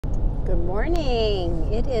Good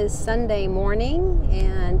morning. It is Sunday morning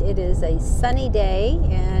and it is a sunny day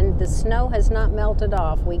and the snow has not melted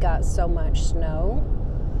off. We got so much snow.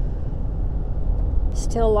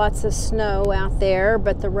 Still lots of snow out there,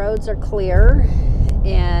 but the roads are clear.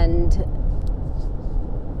 And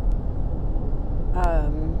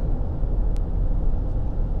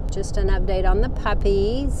just an update on the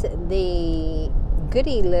puppies. The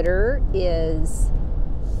goodie litter is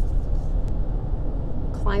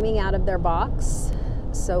climbing out of their box,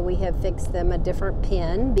 so we have fixed them a different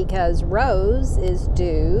pen because Rose is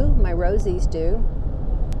due. My Rosie's due.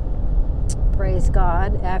 Praise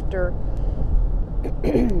God. After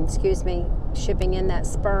excuse me, shipping in that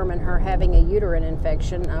sperm and her having a uterine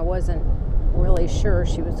infection, I wasn't really sure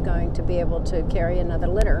she was going to be able to carry another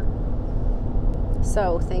litter.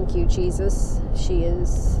 So thank you, Jesus. She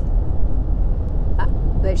is,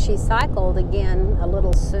 but she cycled again a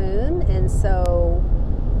little soon, and so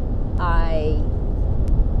I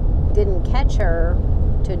didn't catch her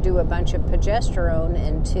to do a bunch of progesterone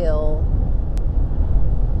until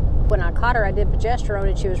when I caught her. I did progesterone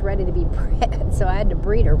and she was ready to be bred, so I had to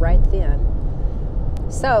breed her right then.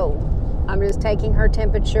 So I'm just taking her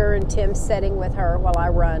temperature and Tim's setting with her while I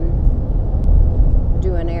run,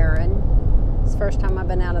 do an errand. It's the first time I've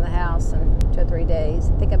been out of the house in 2 or 3 days.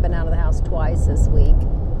 I think I've been out of the house twice this week.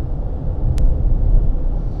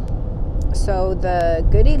 So the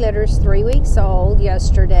goodie litter's 3 weeks old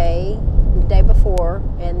yesterday, the day before,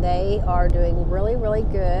 and they are doing really, really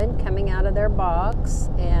good, coming out of their box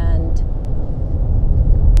and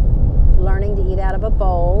learning to eat out of a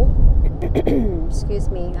bowl. Excuse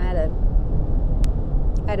me, I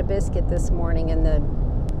had a biscuit this morning and the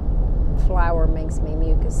flour makes me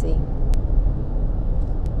mucusy.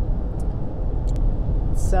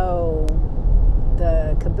 So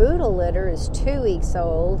the caboodle litter is 2 weeks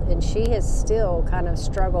old, and she has still kind of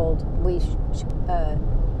struggled with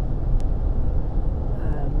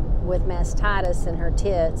mastitis in her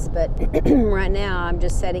tits, but right now I'm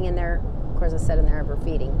just setting in there. Of course, I set in there ever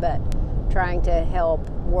feeding, but trying to help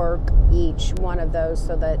work each one of those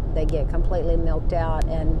so that they get completely milked out.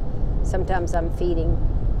 And sometimes I'm feeding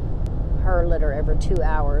her litter every 2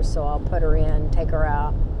 hours, so I'll put her in, take her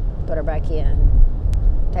out, put her back in,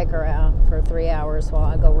 take her out for 3 hours while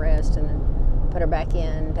I go rest, and then put her back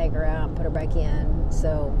in, take her out, put her back in.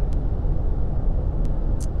 So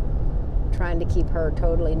trying to keep her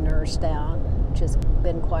totally nursed out, which has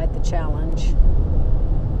been quite the challenge.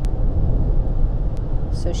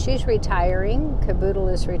 So she's retiring. Caboodle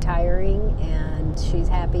is retiring, and she's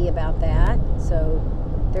happy about that. So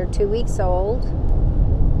they're 2 weeks old.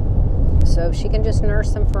 So if she can just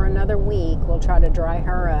nurse them for another week, we'll try to dry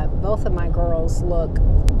her up. Both of my girls look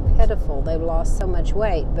pitiful. They've lost so much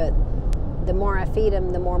weight, but the more I feed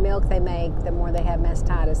them, the more milk they make, the more they have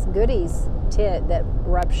mastitis. Goodie's tit that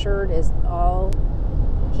ruptured is all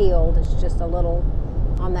healed. It's just a little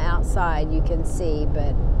on the outside you can see,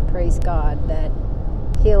 but praise God, that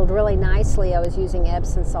healed really nicely. I was using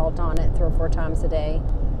Epsom salt on it 3 or 4 times a day,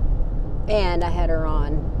 and I had her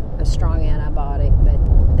on a strong antibiotic, but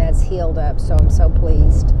that's healed up, so I'm so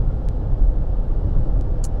pleased.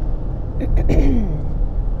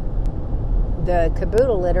 The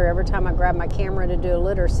caboodle litter, every time I grab my camera to do a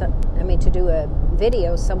litter, to do a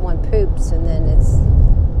video, someone poops, and then it's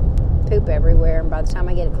poop everywhere, and by the time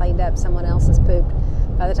I get it cleaned up, someone else has pooped.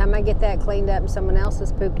 By the time I get that cleaned up and someone else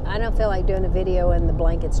has pooped, I don't feel like doing a video and the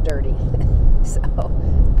blanket's dirty. So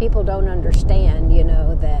people don't understand,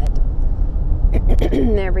 that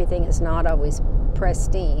everything is not always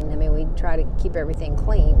pristine. We try to keep everything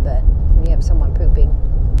clean, but when you have someone pooping.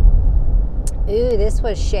 Ooh, this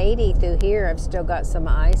was shady through here. I've still got some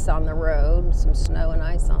ice on the road, some snow and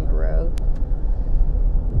ice on the road.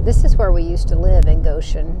 This is where we used to live in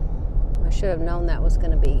Goshen. I should have known that was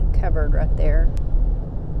going to be covered right there,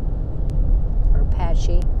 or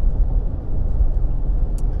patchy.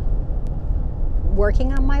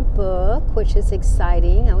 Working on my book, which is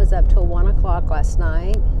exciting. I was up till 1 o'clock last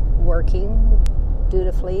night, working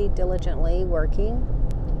dutifully, diligently working.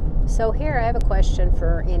 So here I have a question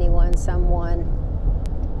for someone.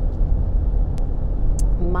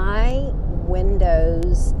 My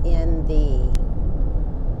windows in the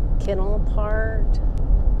kennel part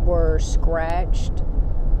were scratched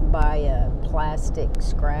by a plastic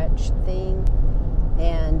scratch thing,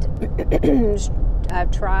 and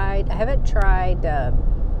I haven't tried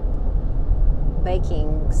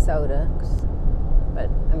baking soda, but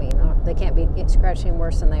they can't be scratching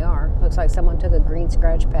worse than they are. Looks like someone took a green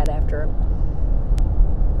scratch pad after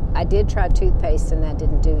them. I did try toothpaste and that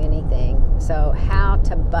didn't do anything. So how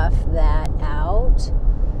to buff that out,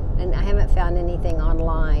 and I haven't found anything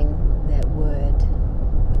online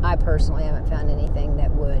I personally haven't found anything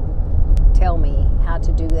that would tell me how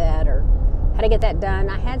to do that or how to get that done.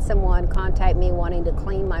 I had someone contact me wanting to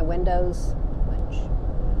clean my windows, which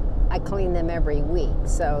I clean them every week,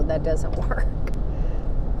 so that doesn't work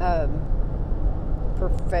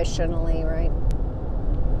professionally, right?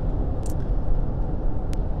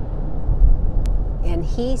 And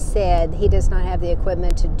he said he does not have the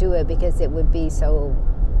equipment to do it because it would be so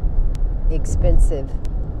expensive.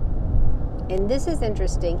 And this is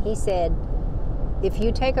interesting. He said, if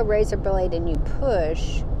you take a razor blade and you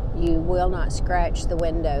push, you will not scratch the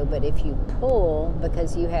window. But if you pull,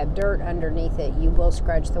 because you have dirt underneath it, you will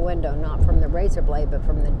scratch the window, not from the razor blade, but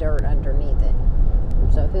from the dirt underneath it.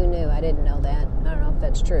 So who knew? I didn't know that. I don't know if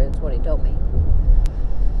that's true. It's what he told me.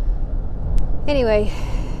 Anyway,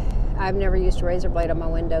 I've never used a razor blade on my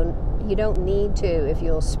window. You don't need to. If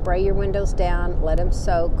you'll spray your windows down, let them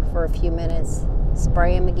soak for a few minutes,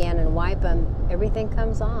 spray them again and wipe them, everything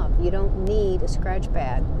comes off. You don't need a scratch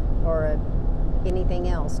pad or anything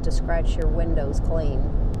else to scratch your windows clean.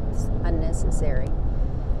 It's unnecessary.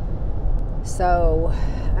 So,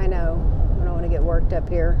 I know I don't want to get worked up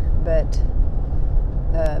here, but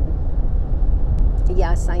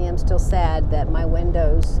yes, I am still sad that my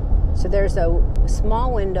windows, so there's a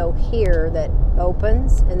small window here that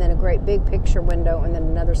opens, and then a great big picture window, and then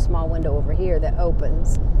another small window over here that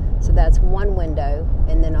opens. So that's one window,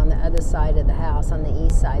 and then on the other side of the house, on the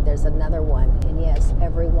east side, there's another one. And yes,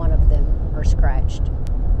 every one of them are scratched.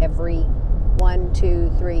 Every 1,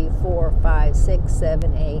 2, 3, 4, 5, 6,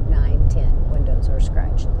 7, 8, 9, 10 windows are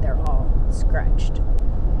scratched. They're all scratched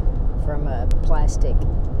from a plastic.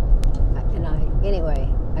 And anyway,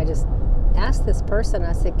 I just asked this person,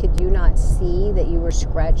 I said, could you not see that you were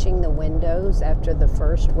scratching the windows after the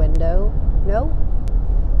first window? No.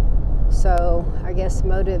 So I guess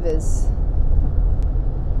motive is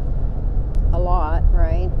a lot,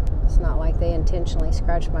 right? It's not like they intentionally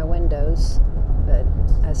scratched my windows, but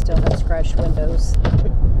I still have scratched windows.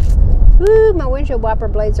 Woo, my windshield wiper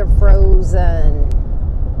blades are frozen.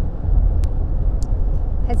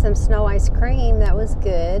 Had some snow ice cream, that was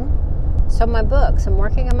good. So my books, I'm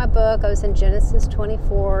working on my book. I was in Genesis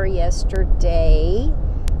 24 yesterday,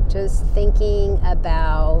 just thinking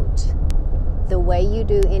about the way you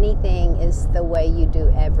do anything is the way you do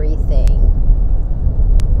everything.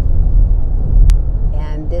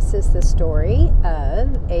 And this is the story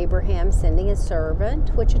of Abraham sending a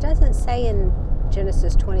servant, which it doesn't say in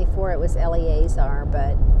Genesis 24, it was Eleazar,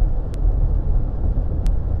 but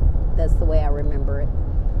that's the way I remember it.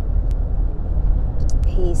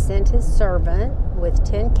 He sent his servant with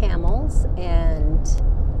 10 camels and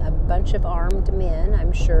a bunch of armed men,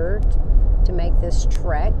 I'm sure, to make this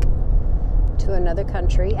trek to another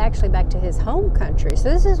country, actually back to his home country.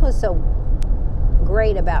 So this is what's so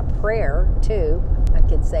great about prayer, too. I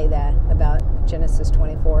could say that about Genesis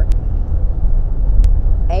 24.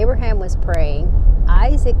 Abraham was praying.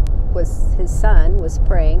 Isaac, was his son, was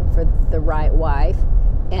praying for the right wife.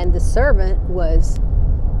 And the servant was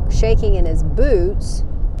shaking in his boots,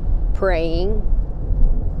 praying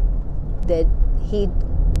that he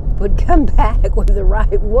would come back with the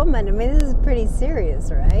right woman. I mean, this is pretty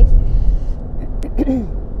serious, right?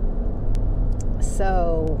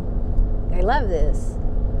 So, I love this.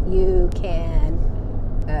 You can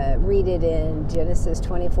read it in Genesis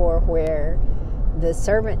 24 where the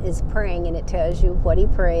servant is praying and it tells you what he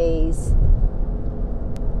prays.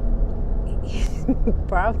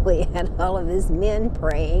 Probably had all of his men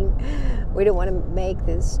praying. We don't want to make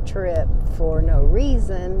this trip for no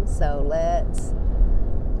reason, so let's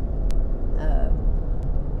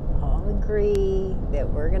all agree that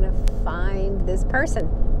we're going to find this person.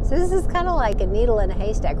 So this is kind of like a needle in a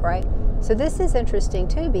haystack, right? So this is interesting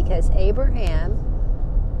too, because Abraham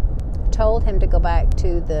told him to go back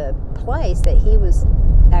to the place that he was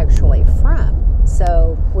actually from.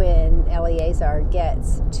 So when Eleazar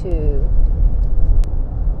gets to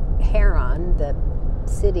Haran, the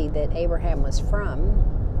city that Abraham was from,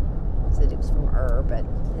 said he was from Ur, but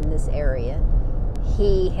in this area,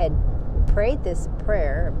 he had prayed this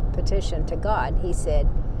prayer, petition to God. He said,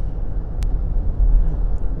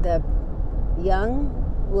 the young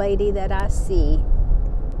lady that I see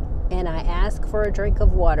and I ask for a drink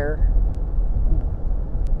of water,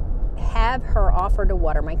 have her offer to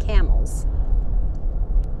water my camels.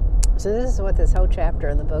 So this is what this whole chapter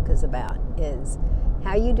in the book is about, is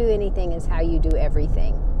how you do anything is how you do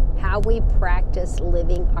everything. How we practice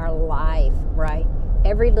living our life, right?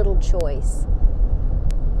 Every little choice.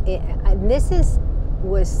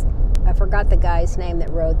 I forgot the guy's name that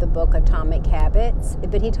wrote the book Atomic Habits,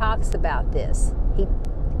 but he talks about this.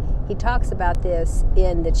 He talks about this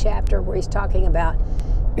in the chapter where he's talking about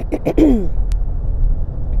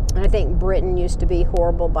I think Britain used to be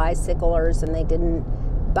horrible bicyclers, and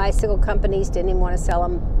bicycle companies didn't even want to sell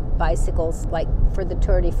them bicycles like for the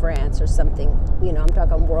Tour de France or something. You know, I'm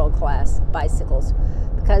talking world-class bicycles,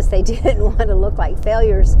 because they didn't want to look like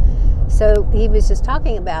failures. So he was just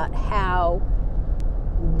talking about how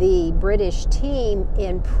the British team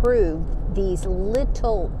improved these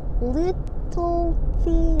little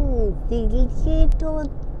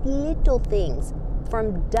things,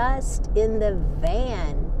 from dust in the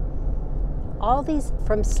van, all these,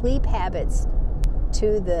 from sleep habits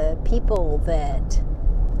to the people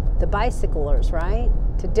the bicyclers, right?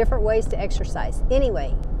 To different ways to exercise.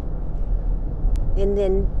 Anyway, and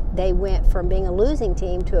then they went from being a losing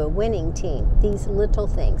team to a winning team. These little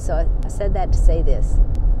things. So I said that to say this.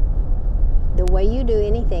 The way you do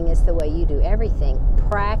anything is the way you do everything.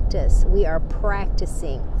 Practice. We are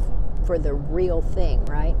practicing for the real thing,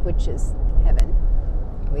 right? Which is heaven,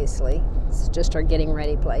 obviously. It's just our getting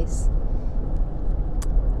ready place.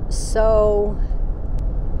 So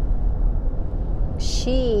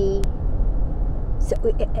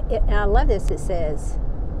and I love this. It says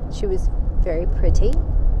she was very pretty,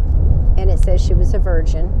 and it says she was a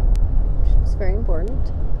virgin, which is very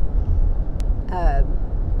important.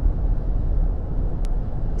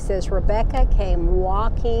 It says Rebecca came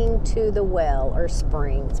walking to the well or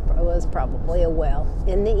spring. It was probably a well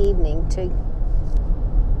in the evening to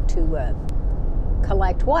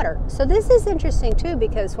collect water. So this is interesting too,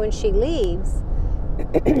 because when she leaves,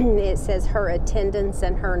 it says her attendants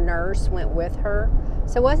and her nurse went with her.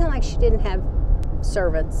 So it wasn't like she didn't have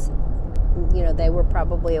servants. You know, they were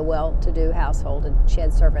probably a well-to-do household, and she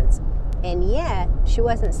had servants. And yet, she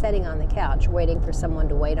wasn't sitting on the couch waiting for someone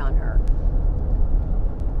to wait on her.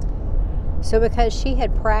 So because she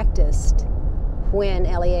had practiced, when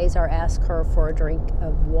Eleazar asked her for a drink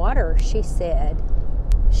of water,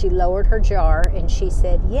 she lowered her jar and she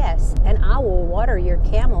said, yes, and I will water your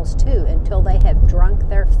camels too until they have drunk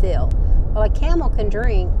their fill. Well, a camel can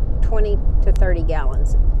drink 20 to 30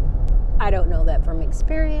 gallons. I don't know that from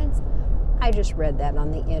experience. I just read that on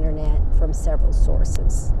the internet from several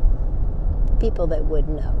sources. People that would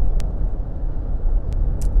know.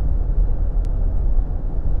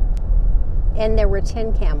 And there were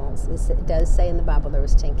 10 camels. It does say in the Bible there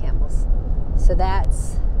was 10 camels. So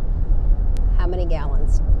that's how many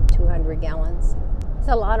gallons? 200 gallons. It's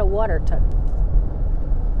a lot of water to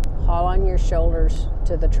haul on your shoulders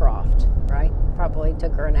to the trough, right? Probably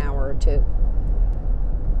took her an hour or two.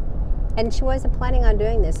 And she wasn't planning on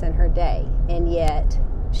doing this in her day, and yet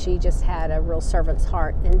she just had a real servant's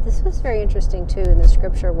heart. And this was very interesting too in the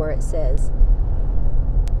scripture where it says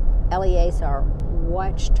Eleazar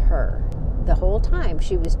watched her the whole time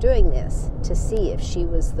she was doing this to see if she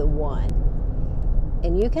was the one.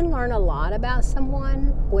 And you can learn a lot about someone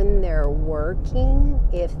when they're working,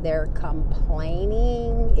 if they're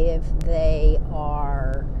complaining, if they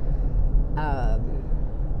are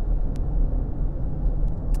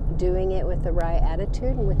doing it with the right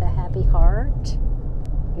attitude and with a happy heart.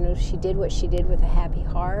 You know, she did what she did with a happy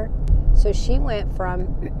heart. So she went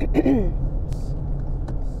from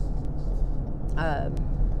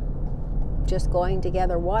just going to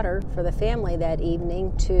gather water for the family that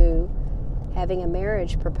evening to having a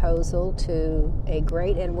marriage proposal to a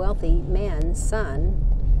great and wealthy man's son.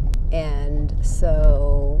 And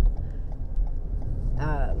so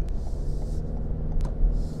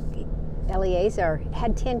Eleazar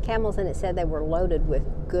had 10 camels, and it said they were loaded with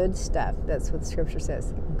good stuff. That's what Scripture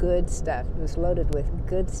says, good stuff. It was loaded with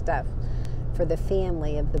good stuff for the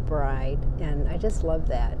family of the bride. And I just love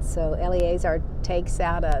that. So Eleazar takes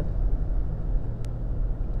out a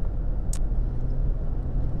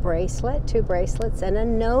bracelet, 2 bracelets, and a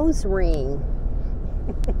nose ring.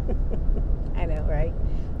 I know, right?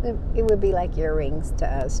 It would be like earrings to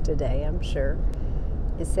us today, I'm sure.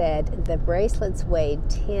 It said the bracelets weighed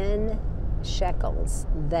 10 shekels.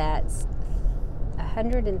 That's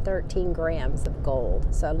 113 grams of gold.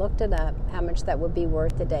 So I looked it up, how much that would be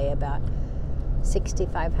worth today, about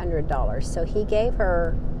 $6,500. So he gave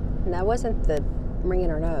her, and that wasn't the ring in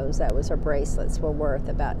her nose, that was her bracelets, were worth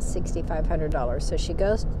about $6,500. So she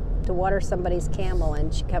goes to water somebody's camel,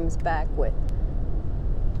 and she comes back with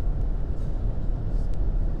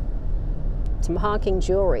some honking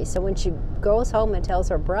jewelry. So when she goes home and tells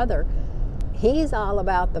her brother, he's all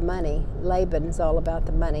about the money. Laban's all about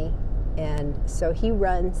the money. And so he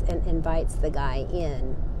runs and invites the guy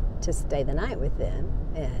in to stay the night with them.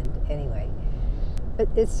 And anyway,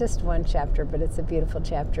 it's just one chapter, but it's a beautiful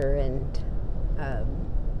chapter. And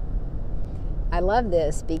I love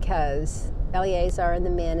this because Eleazar and the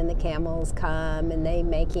men and the camels come, and they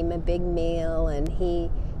make him a big meal, and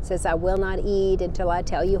he says, I will not eat until I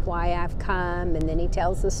tell you why I've come. And then he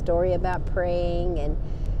tells the story about praying and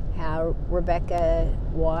how Rebecca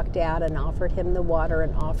walked out and offered him the water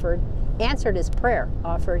and answered his prayer,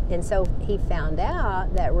 and so he found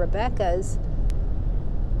out that Rebecca's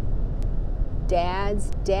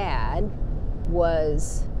dad's dad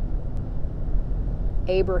was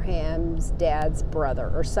Abraham's dad's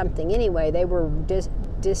brother or something. Anyway, they were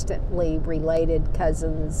distantly related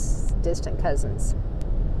cousins, distant cousins.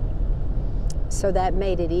 So that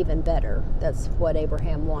made it even better. That's what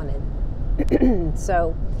Abraham wanted.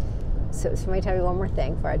 So let me tell you one more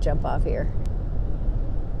thing before I jump off here.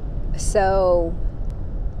 So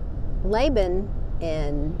Laban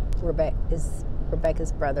and is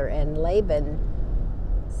Rebecca's brother, and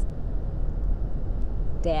Laban's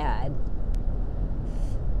dad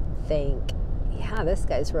think, yeah, this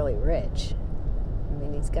guy's really rich. I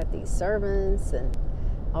mean, he's got these servants and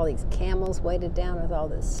all these camels weighted down with all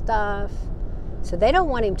this stuff. So they don't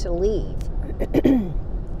want him to leave.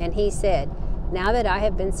 And he said, now that I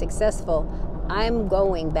have been successful, I'm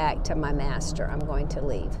going back to my master. I'm going to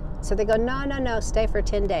leave. So they go, no, stay for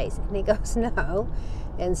 10 days. And he goes, no.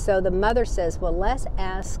 And so the mother says, well, let's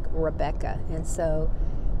ask Rebecca. And so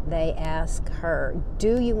they ask her,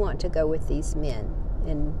 do you want to go with these men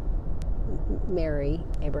and marry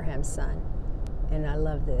Abraham's son? And I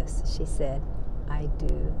love this. She said, I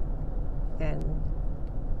do. And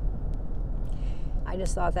I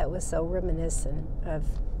just thought that was so reminiscent of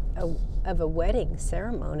a wedding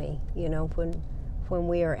ceremony, you know, when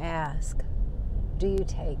we are asked, do you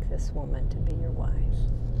take this woman to be your wife?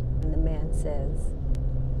 And the man says,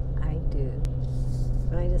 I do.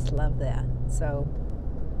 And I just love that. So,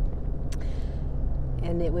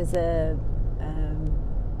 and it was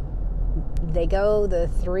they go the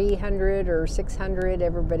 300 or 600,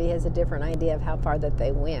 everybody has a different idea of how far that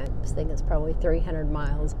they went. I think it's probably 300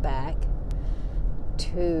 miles back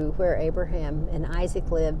to where Abraham and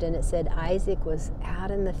Isaac lived, and it said Isaac was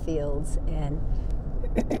out in the fields, and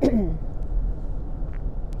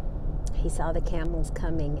he saw the camels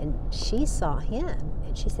coming, and she saw him,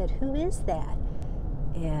 and she said, who is that?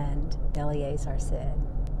 And Eleazar said,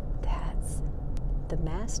 that's the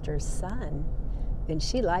master's son. And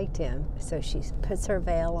she liked him, so she puts her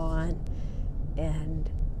veil on, and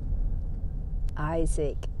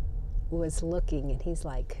Isaac was looking, and he's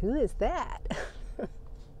like, who is that?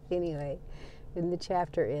 Anyway, and the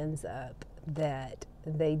chapter ends up that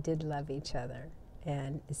they did love each other.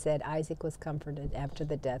 And it said Isaac was comforted after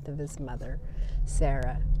the death of his mother,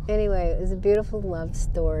 Sarah. Anyway, it was a beautiful love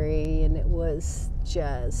story, and it was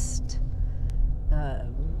just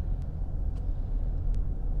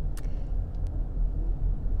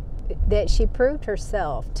that she proved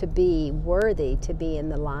herself to be worthy to be in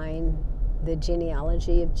the line, the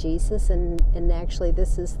genealogy of Jesus, and actually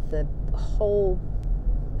this is the whole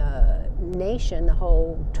nation, the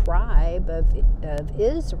whole tribe of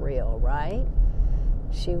Israel, right?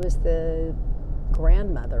 She was the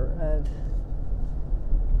grandmother of,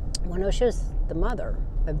 well, no, she was the mother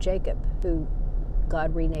of Jacob, who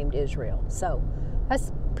God renamed Israel. So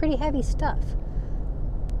that's pretty heavy stuff.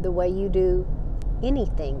 The way you do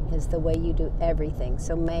anything is the way you do everything.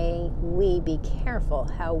 So may we be careful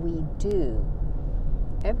how we do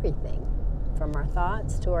everything, from our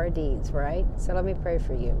thoughts to our deeds, right? So let me pray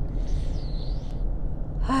for you.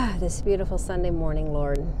 This beautiful Sunday morning,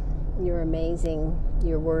 Lord, you're amazing.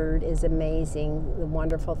 Your word is amazing. The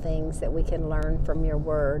wonderful things that we can learn from your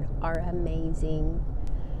word are amazing.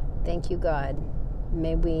 Thank you, God.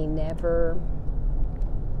 May we never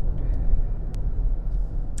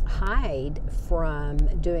hide from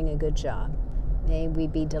doing a good job. May we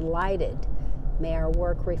be delighted. May our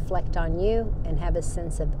work reflect on you and have a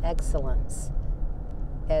sense of excellence,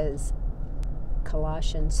 as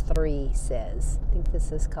Colossians 3 says. I think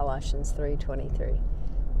this is Colossians 3:23.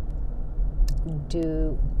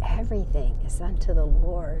 Do everything as unto the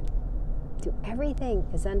Lord. Do everything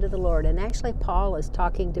as unto the Lord. And actually, Paul is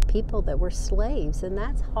talking to people that were slaves, and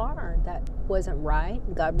that's hard. That wasn't right.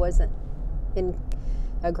 God wasn't in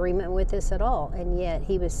agreement with this at all. And yet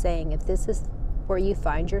he was saying, if this is where you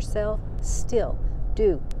find yourself, still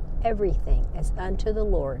do everything as unto the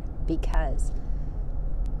Lord, because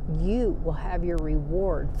you will have your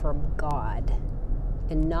reward from God.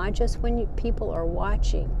 And not just when people are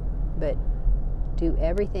watching, but do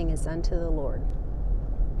everything as unto the Lord.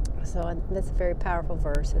 So that's a very powerful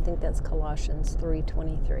verse. I think that's Colossians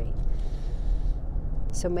 3:23.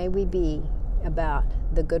 So may we be about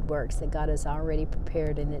the good works that God has already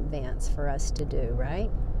prepared in advance for us to do,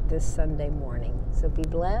 right? This Sunday morning. So be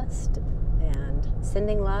blessed, and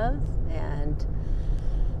sending love, and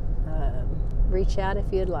reach out if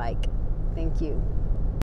you'd like. Thank you.